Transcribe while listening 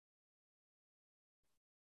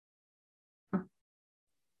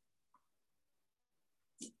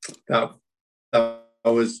that,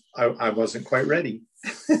 I wasn't quite ready,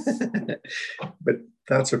 but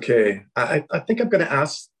that's okay. I think I'm going to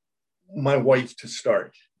ask my wife to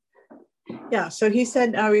start. Yeah. So he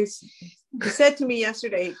said to me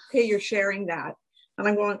yesterday, "Okay, you're sharing that," and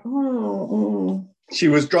I'm going, "Oh." She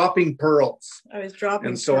was dropping pearls. I was dropping,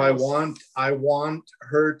 and so pearls. I want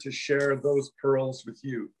her to share those pearls with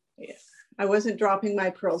you. Yeah. I wasn't dropping my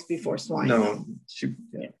pearls before swine. No.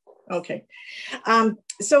 Yeah. Okay.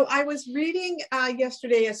 So I was reading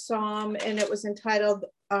yesterday a psalm, and it was entitled,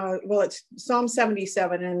 it's Psalm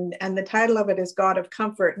 77, and the title of it is God of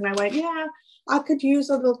Comfort. And I went, yeah, I could use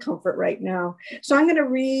a little comfort right now. So I'm going to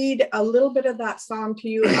read a little bit of that psalm to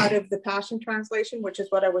you out of the Passion Translation, which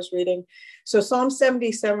is what I was reading. So Psalm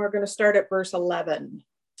 77, we're going to start at verse 11.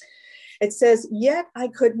 It says, "Yet I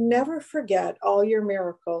could never forget all your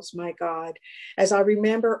miracles, my God, as I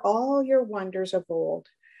remember all your wonders of old.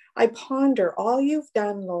 I ponder all you've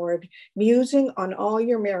done, Lord, musing on all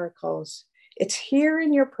your miracles. It's here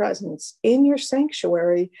in your presence, in your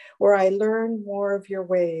sanctuary, where I learn more of your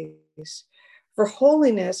ways. For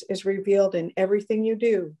holiness is revealed in everything you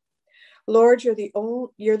do. Lord, you're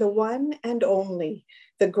the one and only,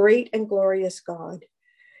 the great and glorious God.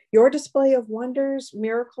 Your display of wonders,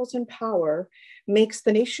 miracles, and power makes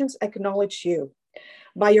the nations acknowledge you.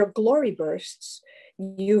 By your glory bursts,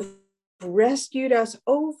 you've rescued us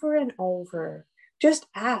over and over. Just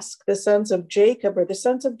ask the sons of Jacob or the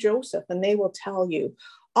sons of Joseph, and they will tell you.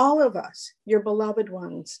 All of us, your beloved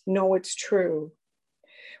ones, know it's true.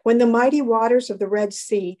 When the mighty waters of the Red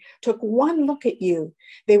Sea took one look at you,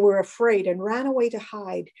 they were afraid and ran away to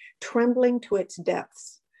hide, trembling to its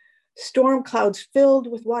depths. Storm clouds filled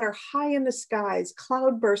with water high in the skies,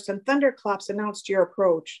 cloudbursts and thunderclaps announced your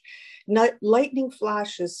approach. Lightning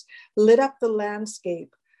flashes lit up the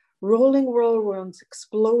landscape. Rolling whirlwinds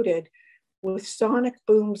exploded with sonic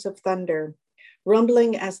booms of thunder,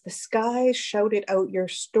 rumbling as the skies shouted out your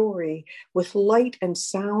story with light and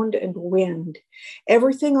sound and wind.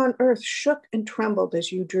 Everything on earth shook and trembled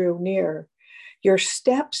as you drew near. Your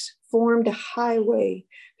steps formed a highway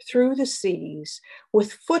through the seas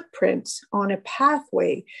with footprints on a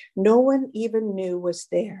pathway no one even knew was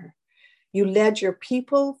there. You led your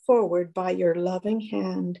people forward by your loving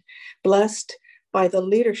hand, blessed by the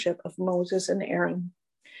leadership of Moses and Aaron.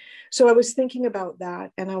 So I was thinking about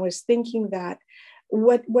that, and I was thinking that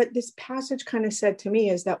what this passage kind of said to me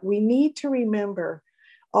is that we need to remember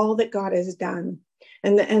all that God has done.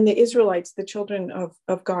 And the Israelites, the children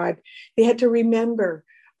of God, they had to remember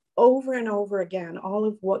over and over again all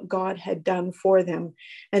of what God had done for them.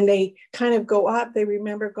 And they kind of go up, they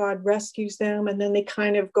remember God rescues them, and then they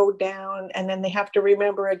kind of go down, and then they have to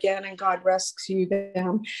remember again, and God rescues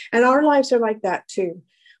them. And our lives are like that too.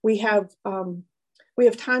 We have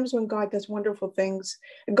times when God does wonderful things.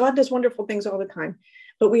 God does wonderful things all the time.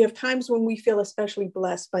 But we have times when we feel especially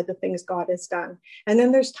blessed by the things God has done. And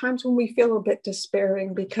then there's times when we feel a bit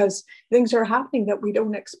despairing because things are happening that we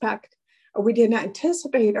don't expect, or we didn't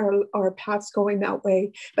anticipate our paths going that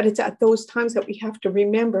way. But it's at those times that we have to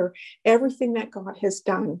remember everything that God has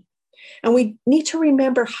done. And we need to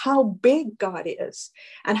remember how big God is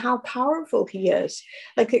and how powerful he is.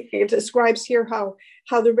 Like it describes here how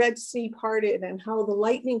the Red Sea parted and how the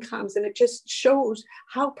lightning comes, and it just shows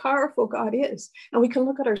how powerful God is. And we can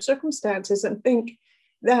look at our circumstances and think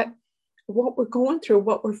that what we're going through,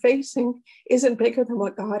 what we're facing, isn't bigger than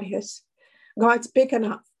what God is. God's big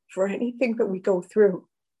enough for anything that we go through.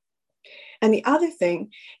 And the other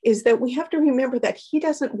thing is that we have to remember that he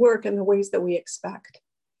doesn't work in the ways that we expect.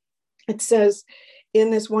 It says in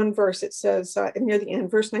this one verse, it says near the end,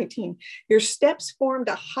 verse 19, your steps formed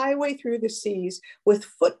a highway through the seas with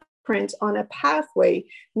footprints on a pathway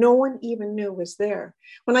no one even knew was there.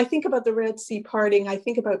 When I think about the Red Sea parting, I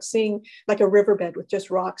think about seeing like a riverbed with just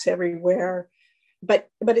rocks everywhere. But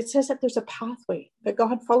it says that there's a pathway, that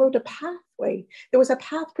God followed a pathway. There was a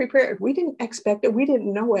path prepared. We didn't expect it. We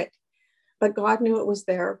didn't know it, but God knew it was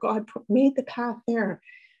there. God made the path there.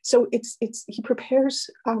 So he prepares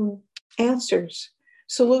answers,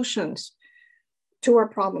 solutions to our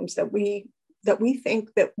problems that we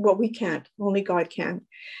think that what we can't, only God can.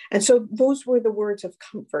 And so those were the words of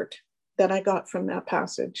comfort that I got from that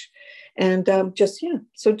passage. And just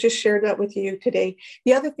share that with you today.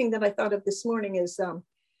 The other thing that I thought of this morning is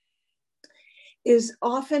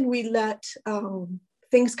often we let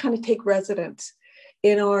things kind of take residence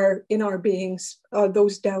in our beings,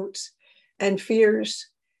 those doubts and fears,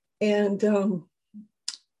 and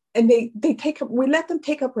we let them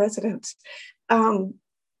take up residence, and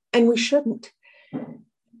we shouldn't.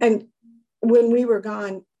 And when we were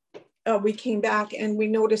gone, we came back and we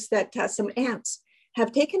noticed that some ants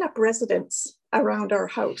have taken up residence around our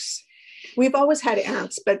house. We've always had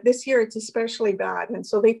ants, but this year it's especially bad. And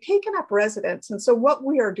so they've taken up residence. And so what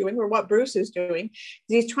we are doing, or what Bruce is doing,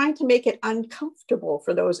 is he's trying to make it uncomfortable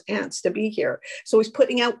for those ants to be here. So he's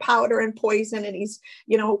putting out powder and poison, and he's,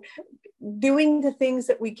 doing the things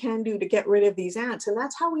that we can do to get rid of these ants. And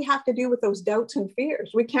that's how we have to do with those doubts and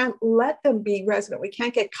fears. We can't let them be resident. We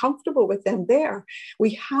can't get comfortable with them there.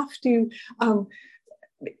 We have to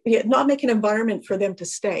not make an environment for them to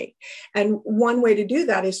stay. And one way to do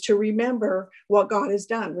that is to remember what God has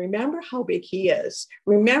done. Remember how big he is.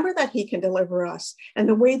 Remember that he can deliver us. And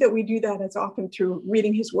the way that we do that is often through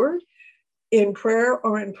reading his word, in prayer,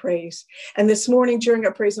 or in praise. And this morning during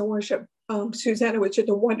our praise and worship, Susanna, which is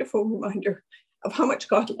a wonderful reminder of how much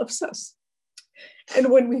God loves us. And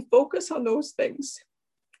when we focus on those things,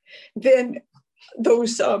 then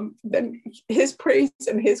then his praise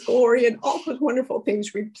and his glory and all those wonderful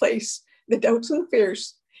things replace the doubts and the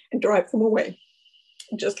fears and drive them away,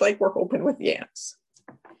 just like we're hoping with the ants.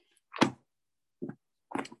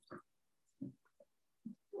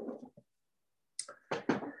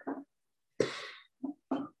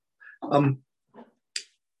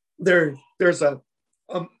 There's a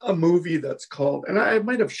movie that's called, and I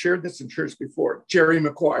might have shared this in church before, Jerry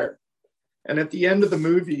Maguire. And at the end of the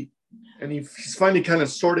movie, and he's finally kind of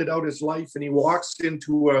sorted out his life, and he walks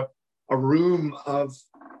into a room of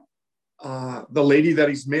the lady that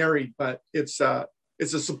he's married, but it's a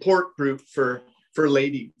support group for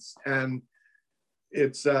ladies. And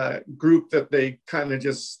it's a group that they kind of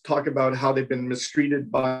just talk about how they've been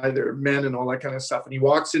mistreated by their men and all that kind of stuff. And he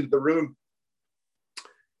walks into the room,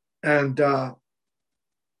 and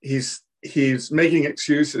he's making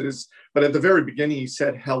excuses, but at the very beginning he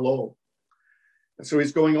said hello. And so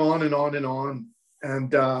he's going on and on and on,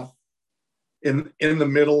 and in the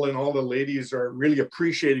middle, and all the ladies are really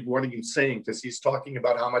appreciating what he's saying, because he's talking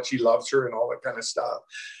about how much he loves her and all that kind of stuff.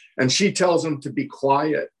 And she tells him to be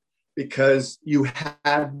quiet, because you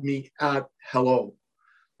had me at hello.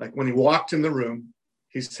 Like when he walked in the room,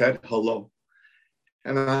 he said hello.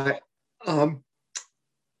 And I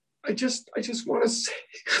just want to say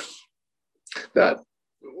that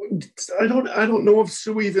I don't know if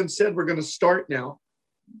Sue even said we're going to start now,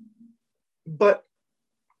 but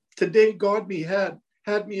today God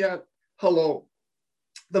had me at hello.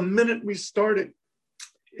 The minute we started,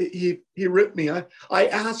 he ripped me. I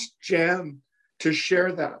asked Jan to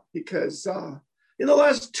share that, because in the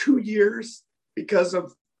last 2 years, because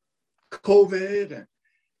of COVID and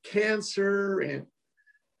cancer and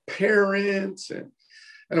parents, and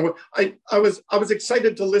I was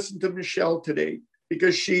excited to listen to Michelle today,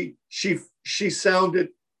 because she sounded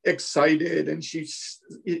excited, and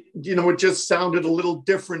it just sounded a little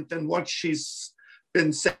different than what she's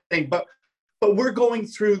been saying. But we're going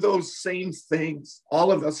through those same things.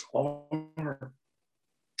 All of us are.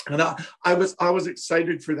 And I was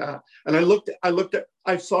excited for that. And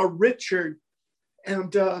I saw Richard,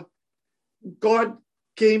 and God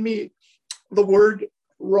gave me the word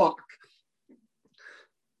rock.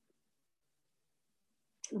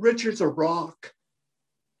 Richard's a rock.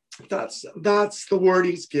 That's the word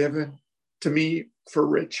he's given to me for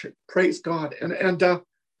Richard. Praise God. And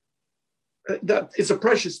that is a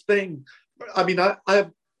precious thing. I mean, I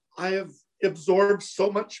have absorbed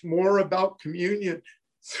so much more about communion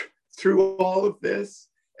through all of this,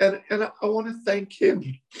 and I want to thank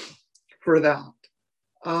him for that.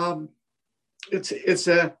 I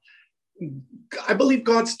believe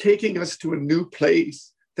God's taking us to a new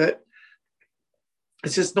place that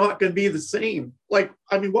it's just not going to be the same. What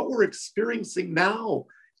we're experiencing now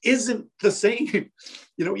isn't the same.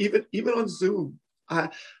 Even on Zoom, I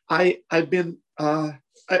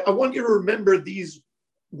want you to remember these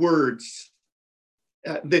words.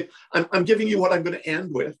 I'm giving you what I'm going to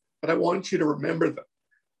end with, but I want you to remember them.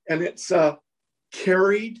 And it's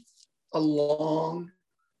carried along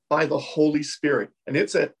by the Holy Spirit. And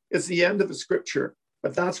it's the end of the scripture,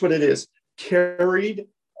 but that's what it is. Carried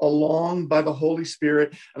along by the Holy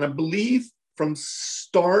Spirit. And I believe from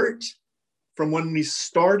when we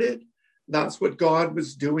started, that's what God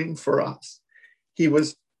was doing for us.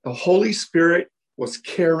 The Holy Spirit was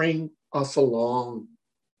carrying us along.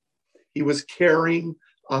 He was carrying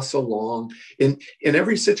us along in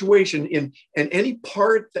every situation, in any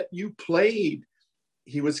part that you played.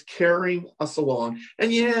 He was carrying us along.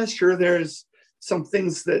 And yeah, sure, there's some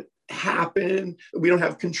things that happen that we don't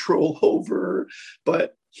have control over,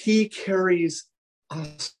 but he carries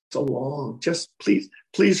us along. Just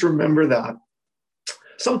please remember that.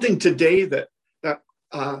 Something today that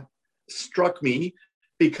struck me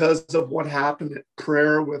because of what happened at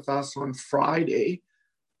prayer with us on Friday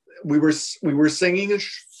we were singing a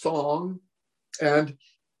song, and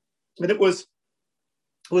it was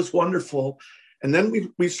wonderful. And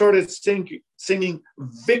then we started singing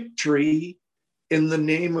Victory in the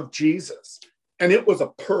Name of Jesus. And it was a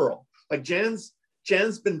pearl. Like Jan's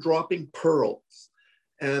been dropping pearls,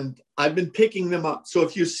 and I've been picking them up. So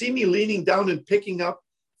if you see me leaning down and picking up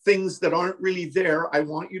things that aren't really there, I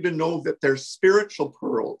want you to know that they're spiritual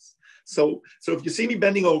pearls. So if you see me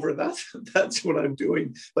bending over, that's what I'm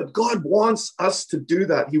doing. But God wants us to do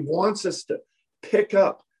that. He wants us to pick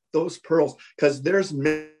up those pearls, because there's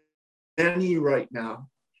many right now.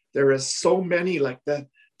 There is so many, like the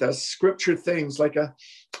scripture things, like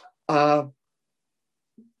I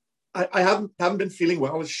haven't been feeling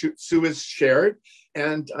well, as Sue has shared,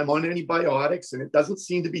 and I'm on antibiotics, and it doesn't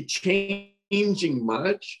seem to be changing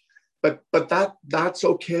much, but that's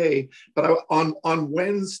okay. But on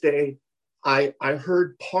Wednesday, I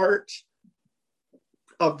heard part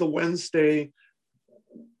of the Wednesday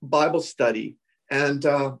Bible study, and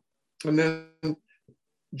then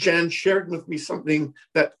Jan shared with me something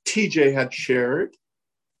that TJ had shared,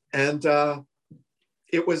 and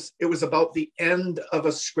it was about the end of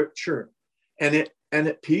a scripture, and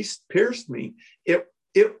it pierced me. It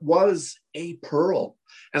was a pearl,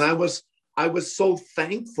 and I was so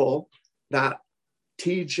thankful that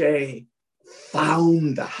TJ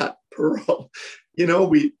found that pearl. You know,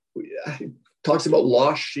 we talks about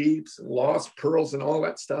lost sheep and lost pearls and all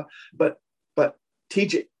that stuff, but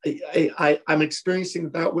TJ, I'm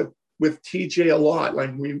experiencing that with TJ a lot.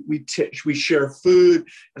 Like we share food,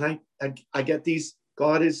 and I get these.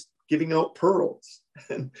 God is giving out pearls,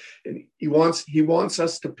 and he wants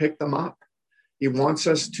us to pick them up. He wants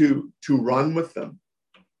us to run with them.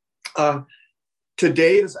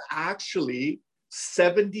 Today is actually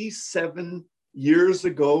 77 years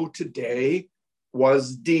ago. Today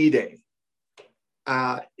was D-Day.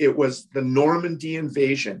 It was the Normandy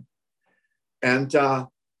invasion. And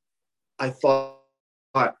I thought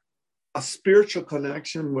a spiritual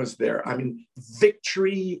connection was there. I mean,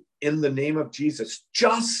 victory in the name of Jesus.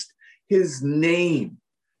 Just his name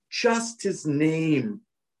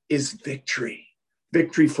is victory.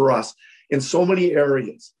 Victory for us in so many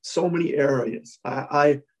areas.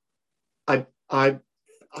 I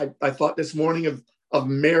thought this morning of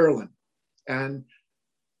Marilyn, and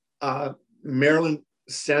Marilyn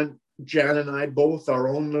sent Jan and I both our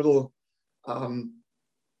own little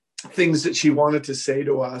things that she wanted to say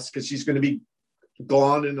to us, because she's going to be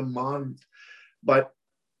gone in a month. But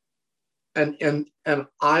and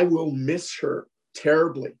I will miss her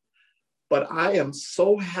terribly. But I am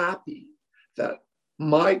so happy that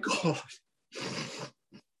my God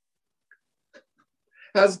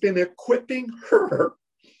has been equipping her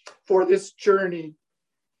for this journey.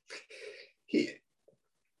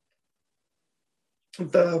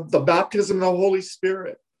 The baptism of the Holy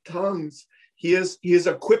Spirit, tongues, he is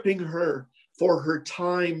equipping her for her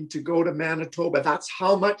time to go to Manitoba. That's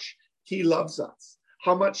how much he loves us,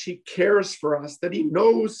 how much he cares for us, that he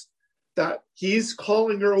knows that he's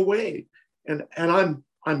calling her away. And I'm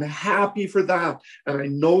happy for that. And I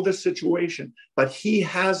know the situation, but he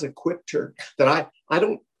has equipped her, that I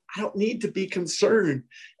don't need to be concerned.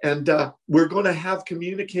 And we're going to have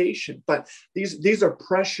communication. But these are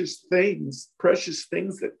precious things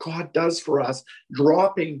that God does for us,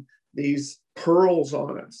 dropping these pearls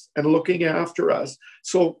on us and looking after us.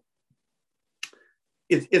 So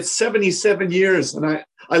it's 77 years. And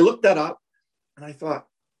I looked that up, and I thought,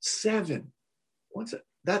 7, what's it?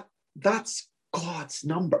 That's God's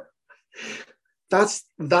number.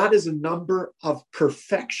 That is a number of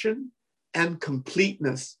perfection and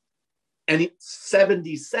completeness. And it's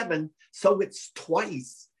 77, so it's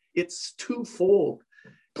twice. It's twofold.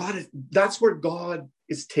 That's where God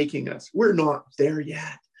is taking us. We're not there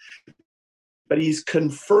yet. But he's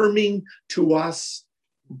confirming to us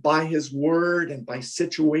by his word and by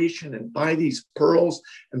situation and by these pearls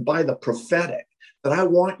and by the prophetic, that I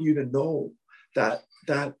want you to know that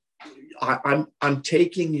I'm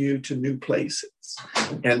taking you to new places,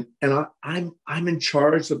 and I'm in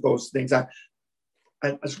charge of those things. I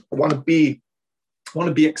want to be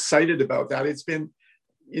excited about that. It's been,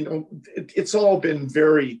 it's all been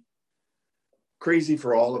very crazy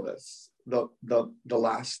for all of us the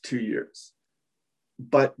last 2 years,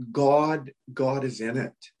 but God is in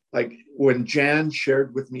it. Like when Jan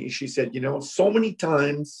shared with me, she said, so many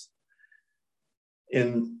times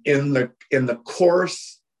in the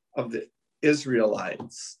course of the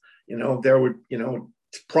Israelites, there would,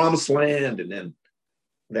 promised land, and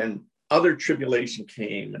then other tribulation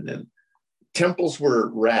came, and then temples were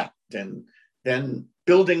wrecked, and then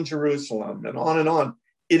building Jerusalem, and on.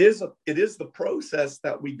 it is the process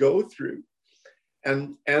that we go through,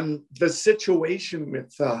 and the situation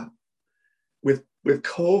with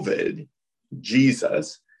COVID,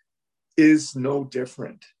 Jesus, is no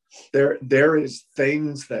different. There is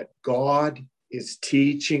things that God is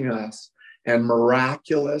teaching us, and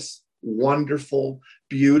miraculous, wonderful,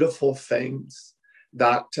 beautiful things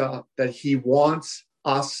that he wants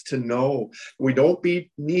us to know. We don't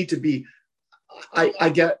need to be. I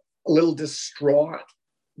get a little distraught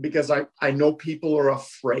because I know people are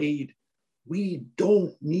afraid. We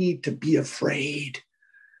don't need to be afraid.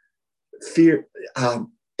 Fear,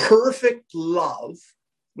 perfect love,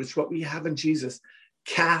 which is what we have in Jesus,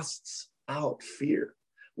 casts out fear.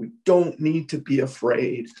 We don't need to be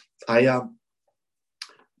afraid. I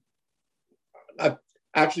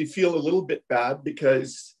actually feel a little bit bad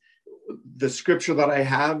because the scripture that I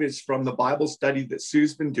have is from the Bible study that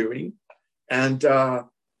Sue's been doing, and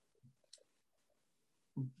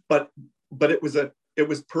but it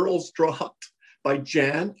was pearls dropped by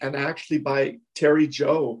Jan and actually by Terry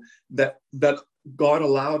Joe that God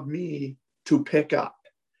allowed me to pick up,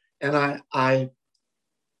 and I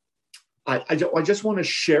just want to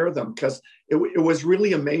share them because it was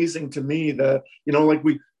really amazing to me that, like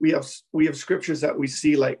we have scriptures that we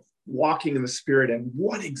see like walking in the Spirit, and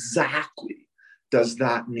what exactly does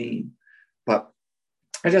that mean? But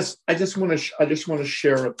I just want to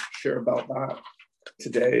share about that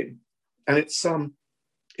today, and it's 2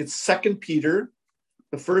 Peter,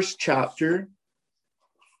 the first chapter,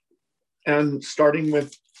 and starting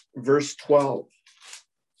with verse 12.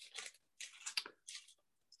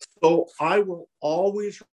 So I will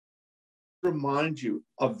always remind you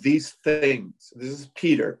of these things. This is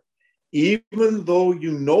Peter. Even though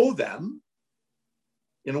you know them,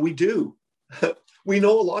 we do. We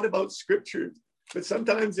know a lot about scriptures, but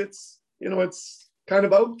sometimes it's kind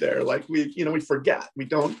of out there. Like we forget. We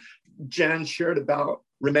don't. Jan shared about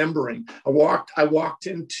remembering. I walked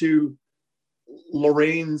into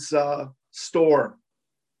Lorraine's store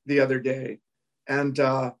the other day, and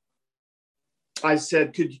I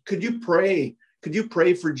said, could you pray? Could you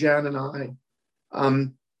pray for Jan and I?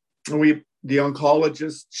 The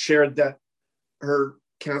oncologist shared that her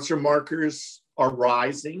cancer markers are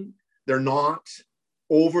rising. They're not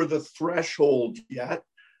over the threshold yet,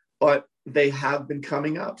 but they have been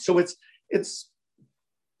coming up. So it's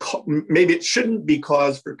maybe it shouldn't be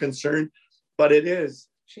cause for concern, but it is.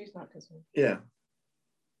 She's not concerned. Yeah.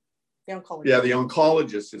 The oncologist. Yeah, the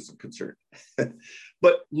oncologist isn't concerned.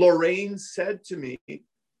 But Lorraine said to me,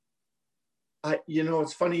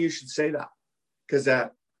 it's funny you should say that, because I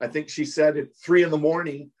think she said at 3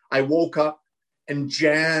 a.m, I woke up and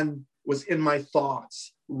Jan was in my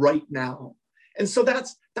thoughts right now. And so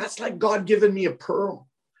that's like God giving me a pearl.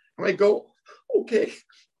 And I go, okay,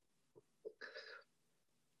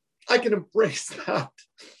 I can embrace that.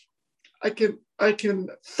 I can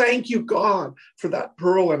thank you, God, for that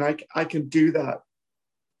pearl, and I can do that.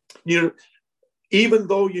 Even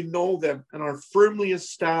though you know them and are firmly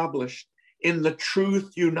established in the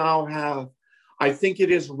truth you now have, I think it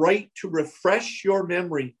is right to refresh your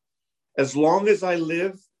memory as long as I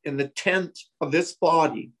live in the tent of this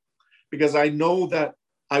body, because I know that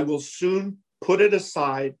I will soon put it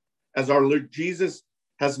aside, as our Lord Jesus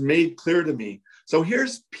has made clear to me. So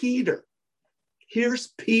here's Peter.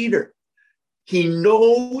 He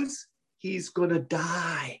knows he's going to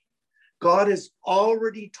die. God has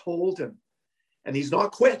already told him, and he's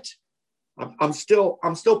not quit. I'm still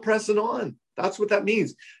pressing on. That's what that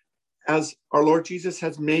means. As our Lord Jesus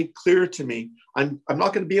has made clear to me, I'm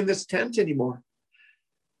not going to be in this tent anymore.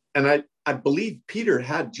 And I believe Peter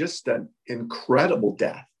had just an incredible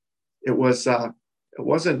death. It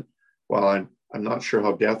wasn't, well, I'm not sure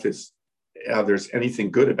how death is. There's anything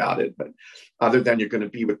good about it, but other than you're going to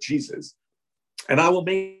be with Jesus. And I will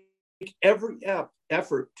make every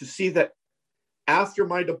effort to see that after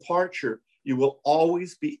my departure, you will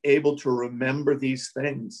always be able to remember these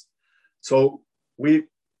things. So we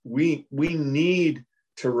need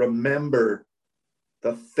to remember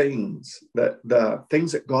the things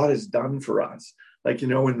that God has done for us. Like, in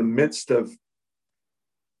the midst of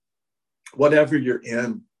whatever you're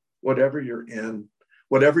in, whatever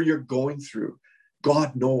you're going through,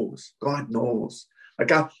 God knows.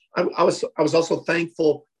 Like I was also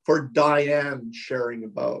thankful for Diane sharing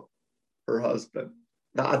about her husband.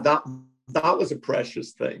 That was a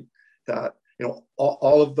precious thing. That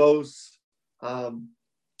all of those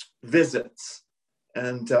visits,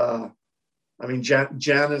 and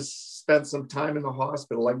Janice spent some time in the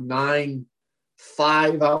hospital, like 9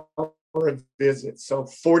 5-hour visits, so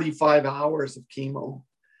 45 hours of chemo,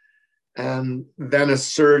 and then a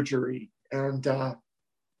surgery, and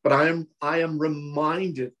But I am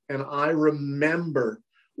reminded and I remember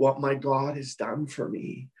what my God has done for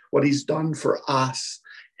me, what he's done for us,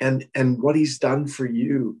 and what he's done for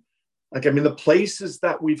you. Like, I mean, the places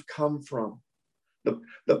that we've come from, the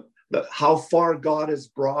how far God has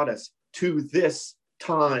brought us to this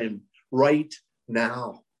time right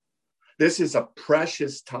now. This is a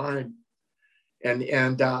precious time. And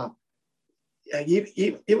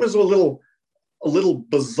it was a little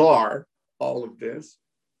bizarre, all of this.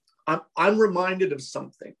 I'm reminded of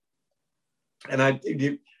something, and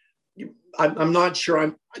I'm not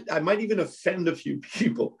sure. I might even offend a few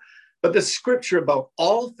people, but the scripture about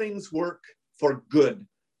all things work for good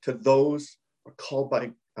to those who are called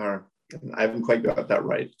by our. I haven't quite got that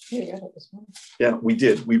right. Yeah, we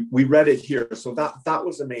did. We read it here, so that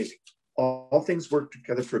was amazing. All things work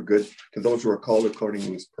together for good to those who are called according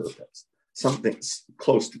to his purpose. Something's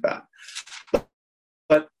close to that.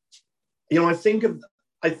 But I think of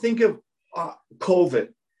COVID,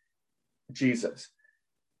 Jesus,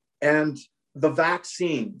 and the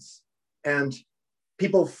vaccines, and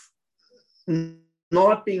people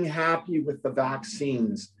not being happy with the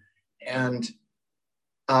vaccines, and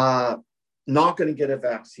not going to get a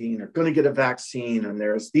vaccine or going to get a vaccine, and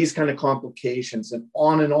there's these kind of complications and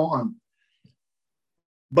on and on.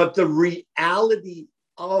 But the reality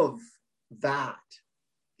of that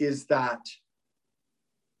is that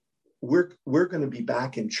we're going to be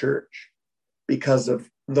back in church because of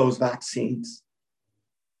those vaccines,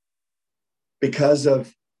 because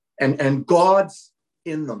of and God's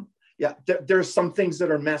in them. Yeah, there's some things that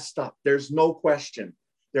are messed up. There's no question.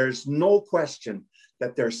 There's no question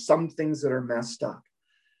that there's some things that are messed up.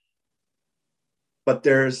 But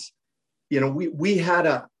there's, we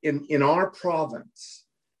had in our province,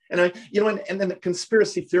 and and then the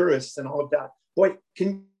conspiracy theorists and all of that. Boy,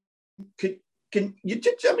 can you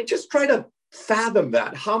just try to fathom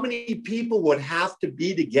that? How many people would have to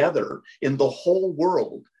be together in the whole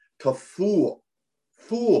world to fool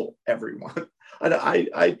everyone? And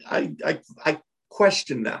I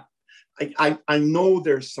question that. I know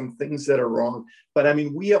there's some things that are wrong, but I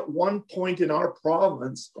mean, we at one point in our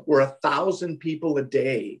province were 1,000 people a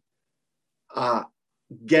day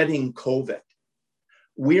getting COVID.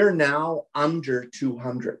 We're now under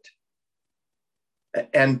 200.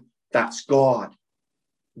 And that's God.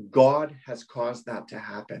 God has caused that to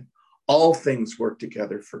happen. All things work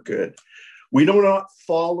together for good. We do not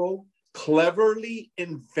follow cleverly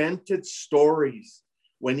invented stories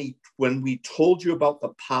when we told you about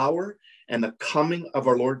the power and the coming of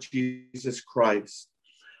our Lord Jesus Christ.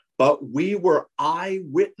 But we were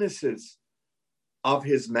eyewitnesses of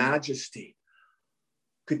his majesty.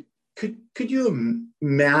 Could you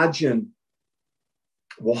imagine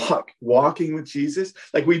walking with Jesus?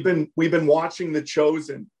 Like we've been watching The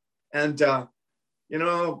Chosen, and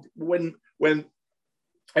when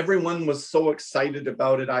everyone was so excited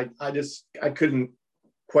about it, I couldn't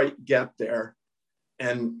quite get there.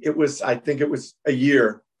 And I think it was a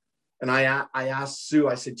year, and I asked Sue,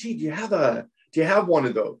 I said, gee, do you have one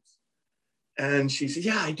of those? And she said,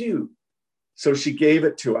 yeah, I do. So she gave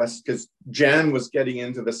it to us because Jan was getting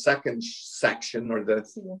into the second section, or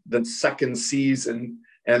the second season.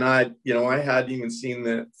 And I hadn't even seen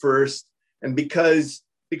the first. And because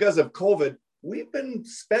of COVID, we've been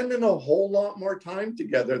spending a whole lot more time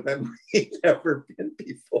together than we've ever been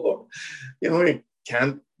before. We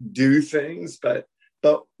can't do things, but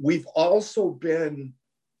we've also been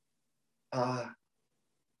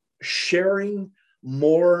sharing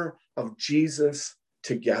more of Jesus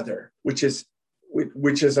together, which is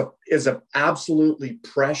a absolutely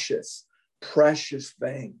precious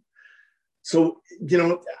thing. So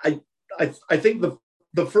I think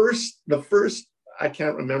the first I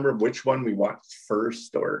can't remember which one we watched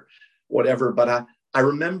first or whatever, but I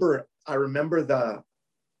remember the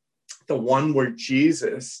one where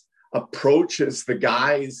Jesus approaches the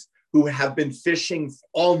guys who have been fishing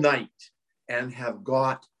all night and have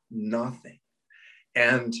got nothing,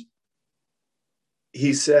 and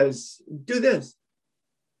he says, do this.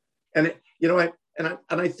 And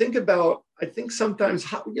I think sometimes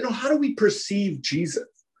how do we perceive Jesus?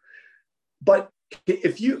 But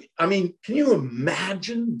can you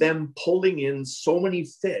imagine them pulling in so many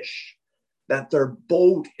fish that their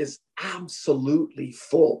boat is absolutely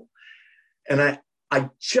full? And I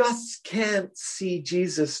just can't see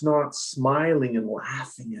Jesus not smiling and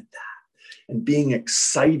laughing at that and being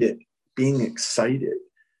excited.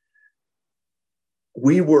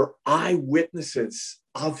 We were eyewitnesses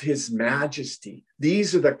of his majesty.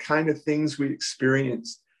 These are the kind of things we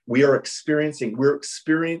experienced. We're experiencing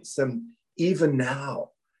even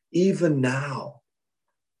now.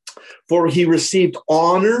 For he received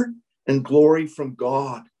honor and glory from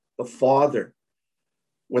God, the Father,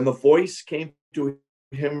 when the voice came to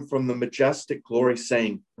him from the majestic glory,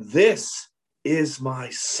 saying, "This is my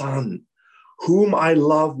Son, whom I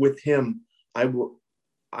love. With him I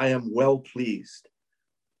am well pleased."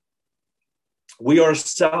 We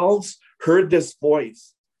ourselves heard this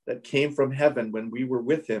voice that came from heaven when we were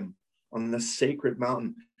with him on the sacred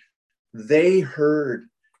mountain. They heard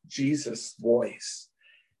Jesus' voice.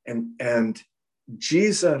 And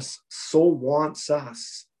Jesus so wants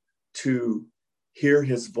us to hear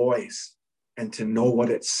his voice and to know what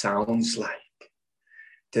it sounds like,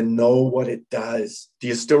 to know what it does. Do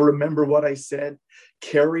you still remember what I said?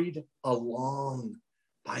 Carried along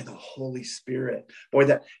by the Holy Spirit. Boy,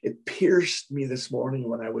 that it pierced me this morning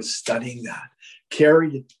when I was studying that.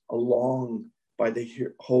 Carried along by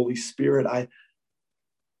the Holy Spirit. I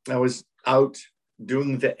was out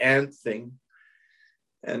doing the ant thing,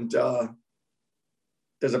 and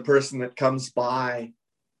there's a person that comes by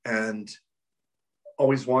and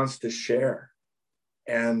always wants to share.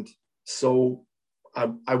 And so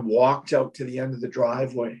I walked out to the end of the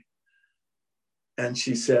driveway, and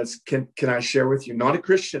she says, can I share with you? Not a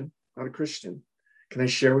Christian. Can I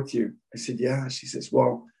share with you? I said, yeah. She says,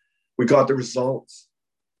 well, we got the results.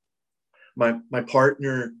 My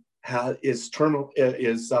partner is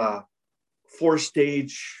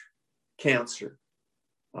 4-stage cancer.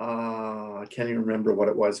 I can't even remember what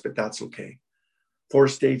it was, but that's okay.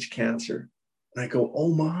 4-stage cancer. And I go,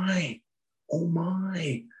 oh my.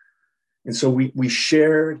 And so we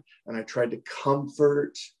shared, and I tried to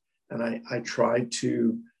comfort, and I tried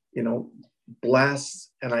to, bless.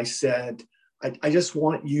 And I said, I just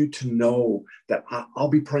want you to know that I'll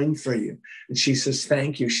be praying for you. And she says,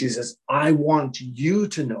 thank you. She says, I want you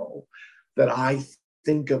to know that I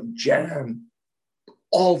think of Jan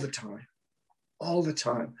all the time.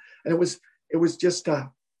 And it was just an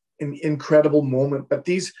incredible moment. But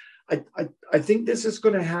I think this is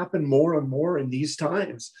going to happen more and more in these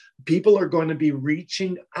times. People are going to be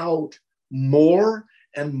reaching out more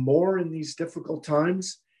and more in these difficult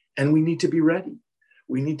times, and we need to be ready.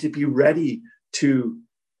 We need to be ready to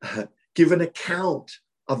give an account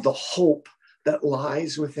of the hope that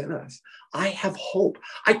lies within us. I have hope.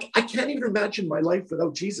 I can't even imagine my life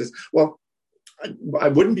without Jesus. Well, I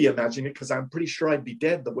wouldn't be imagining it, because I'm pretty sure I'd be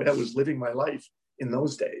dead the way I was living my life in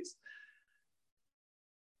those days.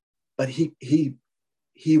 But he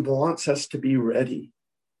wants us to be ready.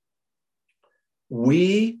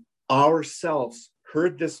 We ourselves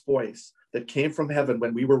heard this voice that came from heaven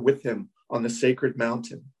when we were with him on the sacred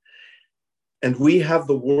mountain. And we have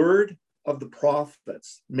the word of the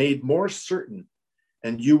prophets made more certain,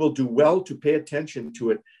 and you will do well to pay attention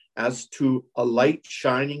to it as to a light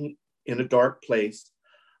shining in a dark place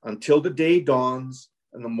until the day dawns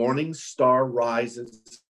and the morning star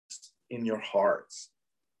rises in your hearts.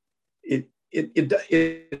 It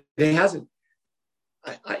hasn't.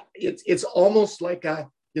 It's almost like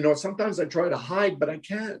sometimes I try to hide, but I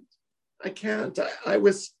can't. I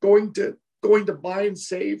was going to buy and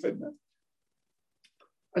save, and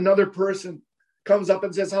another person comes up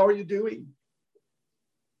and says, "How are you doing?"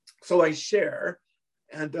 So I share,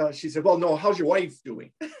 and she said, "Well, no, how's your wife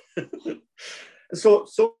doing?" so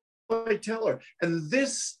I tell her, and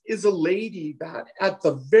this is a lady that at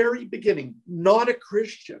the very beginning, not a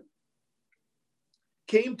Christian,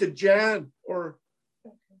 came to Jan or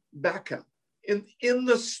Becca in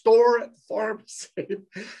the store at Farmside.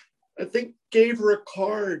 I think gave her a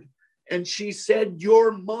card, and she said,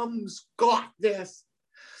 "Your mom's got this."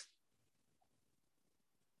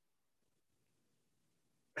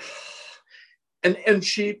 And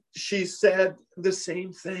she said the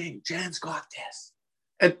same thing. Jan's got this.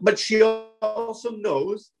 But she also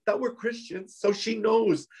knows that we're Christians, so she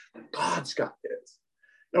knows that God's got this.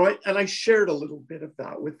 And I shared a little bit of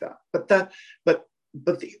that with that. But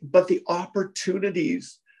the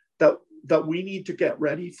opportunities that we need to get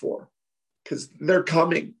ready for, because they're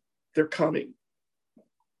coming.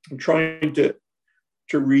 I'm trying to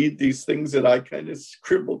read these things that I kind of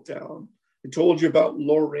scribbled down. I told you about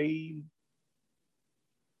Lorraine.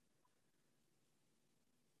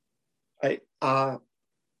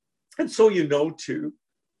 And so too,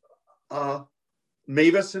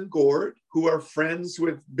 Mavis and Gord, who are friends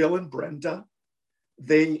with Bill and Brenda,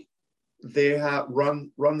 they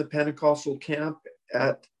run the Pentecostal camp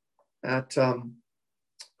at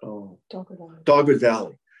Dogwood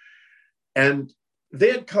Valley. And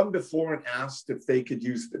they had come before and asked if they could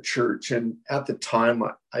use the church. And at the time,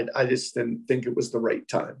 I just didn't think it was the right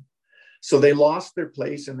time. So they lost their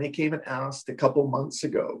place, and they came and asked a couple months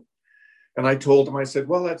ago. And I told them, I said,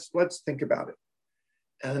 well, let's think about it.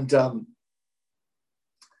 And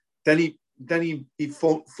then he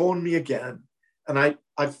phoned me again, and I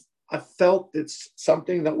felt it's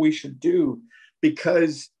something that we should do,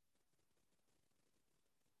 because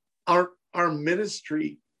our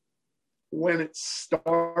ministry, when it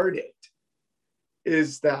started,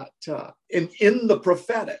 is that in the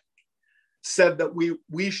prophetic said that we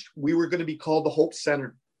were going to be called the Hope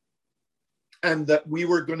Center, and that we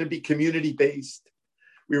were going to be community based.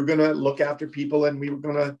 We were going to look after people, and we were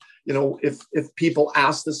going to, if people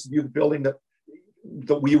asked us to do the building, that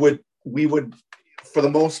we would for the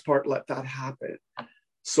most part let that happen.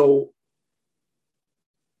 So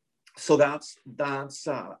that's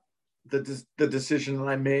the decision that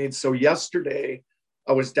I made. So yesterday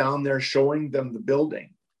I was down there showing them the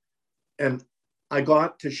building, and I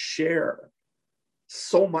got to share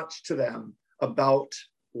so much to them about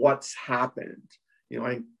what's happened.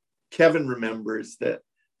 Kevin remembers that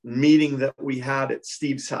meeting that we had at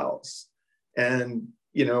Steve's house, and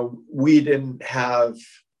we didn't have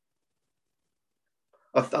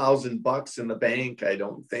 $1,000 in the bank, I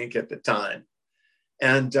don't think, at the time,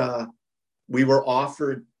 and we were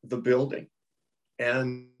offered the building,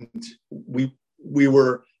 and we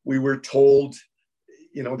were told,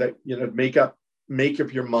 that make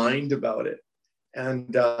up your mind about it.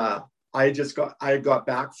 And I got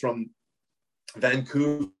back from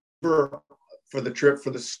Vancouver for the trip for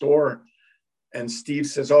the store, and Steve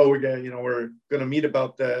says, "Oh, we're gonna meet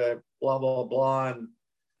about the blah blah blah,"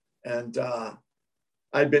 and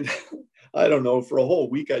I'd been I don't know, for a whole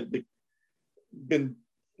week I'd been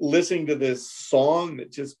listening to this song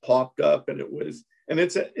that just popped up, and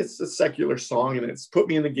it's a secular song, and it's put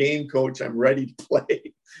me in the game, coach. I'm ready to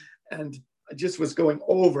play. And I just was going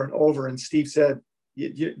over and over. And Steve said,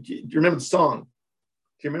 you remember the song?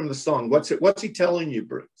 Do you remember the song? What's he telling you,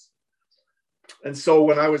 Bruce? And so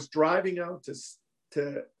when I was driving out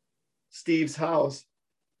to Steve's house,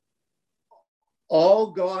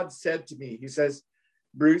 all God said to me, he says,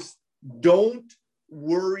 "Bruce, don't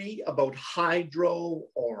worry about hydro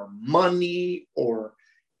or money or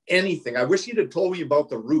anything. I wish you'd have told me about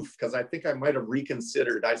the roof, because I think I might have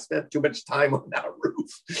reconsidered. I spent too much time on that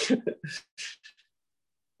roof."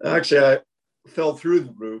 Actually, I fell through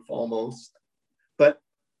the roof almost. But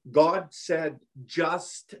God said,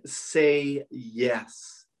 just say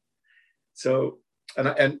yes. So, and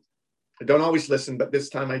I don't always listen, but this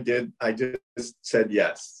time I did. I just said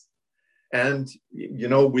yes. And,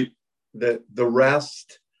 the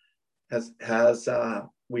rest has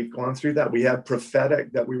we've gone through that. We had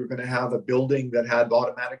prophetic that we were going to have a building that had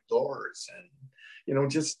automatic doors, and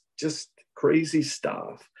just crazy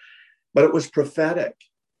stuff. But it was prophetic,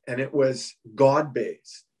 and it was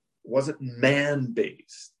God-based. It wasn't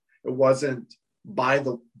man-based. It wasn't by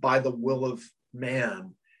the will of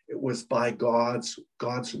man. It was by God's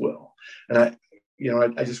will. And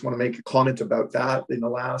I just want to make a comment about that. In the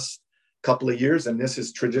last couple of years, and this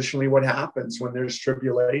is traditionally what happens when there's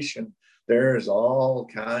tribulation. There's all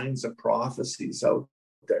kinds of prophecies out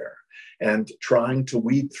there, and trying to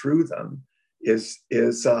weed through them is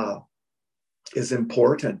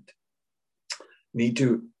important. Need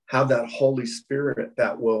to have that Holy Spirit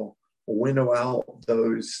that will winnow out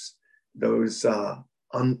those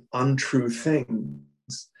untrue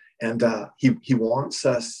things, and he wants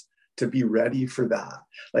us to be ready for that.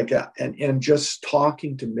 And just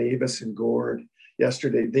talking to Mavis and Gord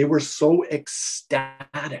yesterday, they were so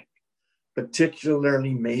ecstatic,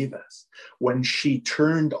 particularly Mavis, when she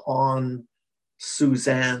turned on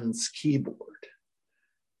Suzanne's keyboard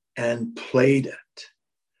and played it.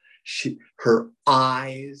 Her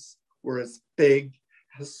eyes were as big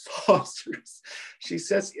as saucers. She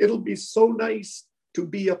says, "It'll be so nice to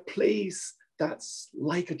be a place that's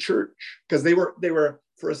like a church," because they were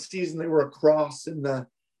for a season, they were across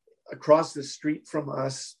the street from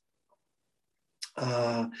us,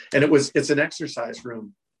 and it's an exercise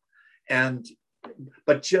room,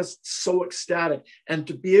 but just so ecstatic, and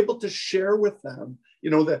to be able to share with them,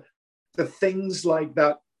 the things like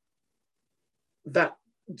that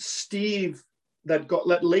Steve that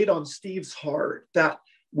laid on Steve's heart, that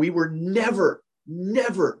we were never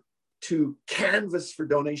to canvas for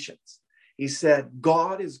donations. He said,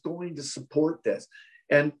 God is going to support this.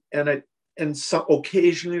 And so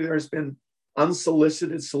occasionally there's been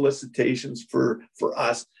unsolicited solicitations for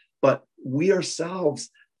us, but we ourselves,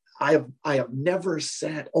 I have never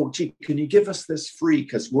said, "Oh, gee, can you give us this free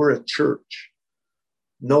because we're a church?"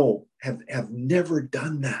 No, have never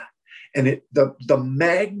done that. And the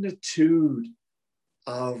magnitude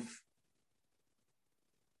of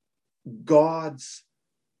God's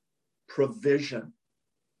provision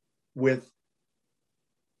with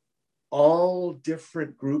all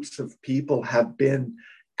different groups of people have been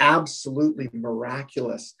absolutely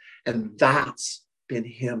miraculous. And that's been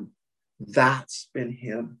him. That's been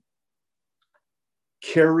him.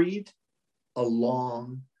 Carried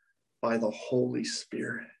along by the Holy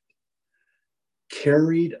Spirit.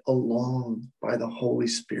 Carried along by the Holy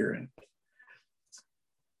Spirit.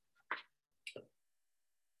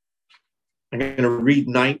 I'm going to read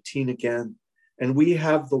 19 again. And we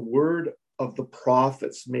have the word of the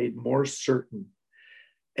prophets made more certain,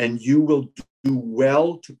 and you will do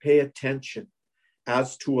well to pay attention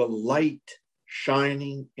as to a light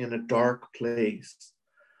shining in a dark place,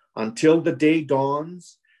 until the day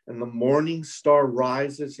dawns and the morning star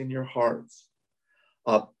rises in your hearts.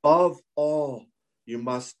 Above all, you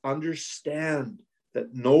must understand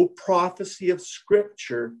that no prophecy of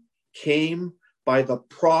Scripture came by the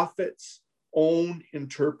prophet's own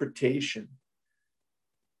interpretation.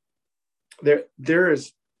 There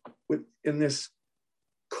is, in this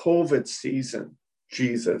COVID season,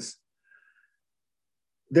 Jesus,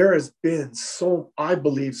 there has been I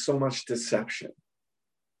believe, so much deception.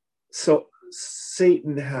 So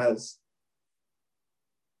Satan has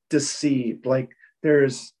deceived. Like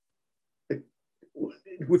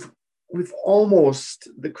we've almost,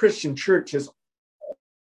 the Christian church has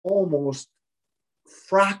almost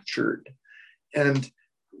fractured, and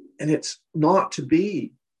it's not to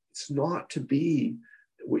be. It's not to be.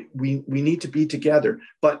 We need to be together.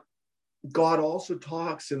 But God also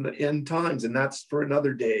talks in the end times, and that's for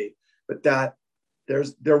another day, but that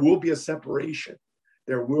there will be a separation.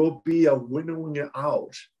 There will be a winnowing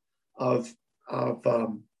out of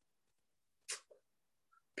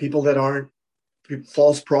people that aren't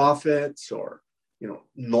false prophets, or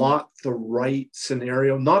not the right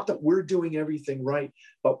scenario. Not that we're doing everything right,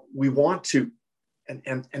 but we want to,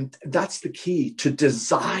 and that's the key, to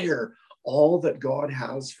desire all that God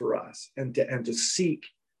has for us, and to seek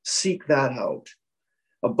that out.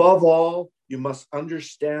 Above all, you must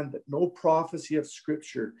understand that no prophecy of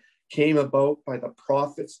Scripture came about by the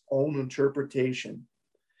prophet's own interpretation.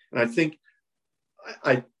 And I think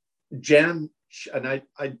Jan, and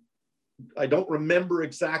I don't remember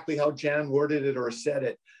exactly how Jan worded it or said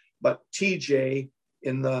it, but TJ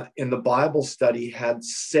in the Bible study had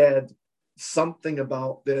said something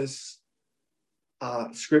about this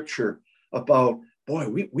Scripture, about, boy,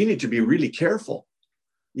 we need to be really careful.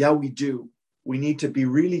 Yeah, we do. We need to be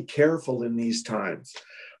really careful in these times.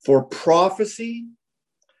 For prophecy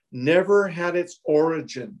never had its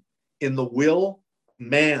origin in the will of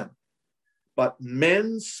man, but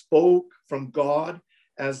men spoke from God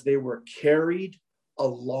as they were carried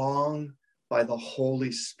along by the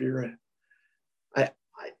Holy Spirit. I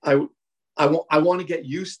want to get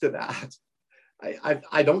used to that.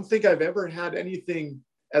 I don't think I've ever had anything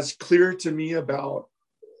as clear to me about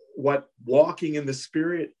what walking in the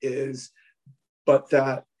Spirit is, but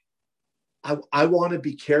that I want to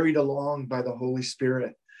be carried along by the Holy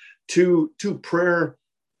Spirit. Two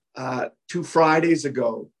Fridays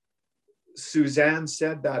ago, Suzanne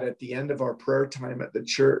said that at the end of our prayer time at the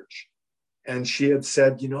church, and she had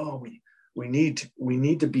said, we need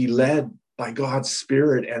to be led by God's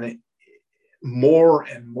Spirit, and more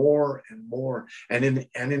and more and more, and in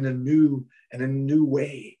a new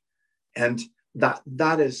way, and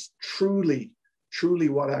that is truly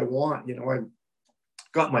what I want. I've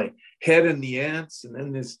got my head in the ants, and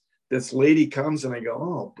then this lady comes, and I go,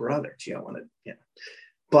 oh, brother, gee, I want to, yeah.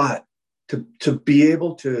 But to be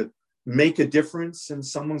able to make a difference in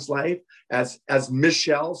someone's life, as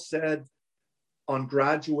Michelle said on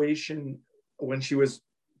graduation, when she was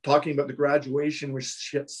talking about the graduation with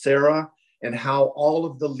Sarah, and how all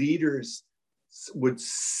of the leaders would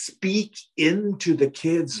speak into the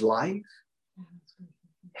kid's life.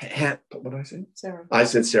 What did I say? Sarah. I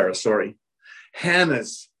said Sarah, sorry.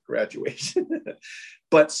 Hannah's graduation.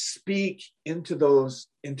 But speak into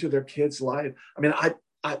their kids' life. I mean,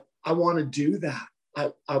 I want to do that.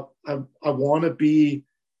 I want to be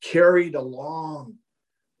carried along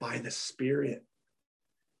by the Spirit.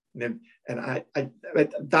 And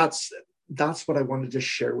that's what I wanted to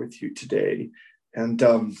share with you today. And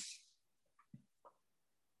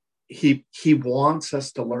he wants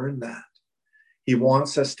us to learn that. He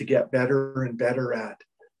wants us to get better and better at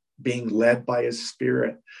being led by his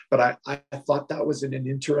Spirit. But I thought that was in an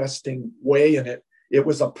interesting way, and it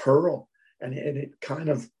was a pearl, and it kind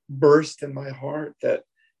of burst in my heart that,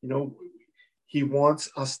 he wants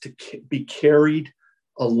us to be carried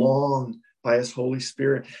along by his Holy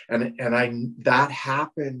Spirit. And that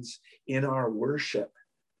happens in our worship.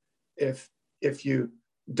 If you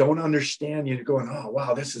don't understand, you're going, oh,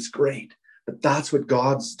 wow, this is great. But that's what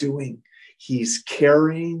God's doing. He's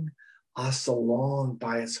carrying us along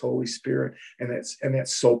by his Holy Spirit. And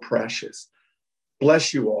it's so precious.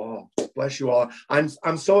 Bless you all. Bless you all.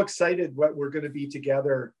 I'm so excited what we're going to be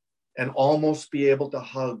together and almost be able to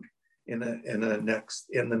hug in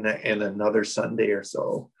another Sunday or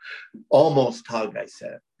so. Almost hug, I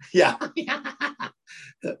said. Yeah.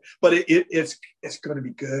 But it's going to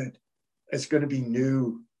be good. It's going to be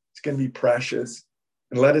new. It's going to be precious.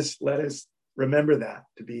 And let us remember that,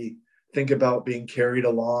 think about being carried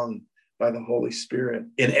along by the Holy Spirit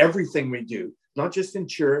in everything we do, not just in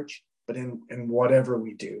church, but in whatever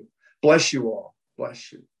we do. Bless you all.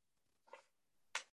 Bless you.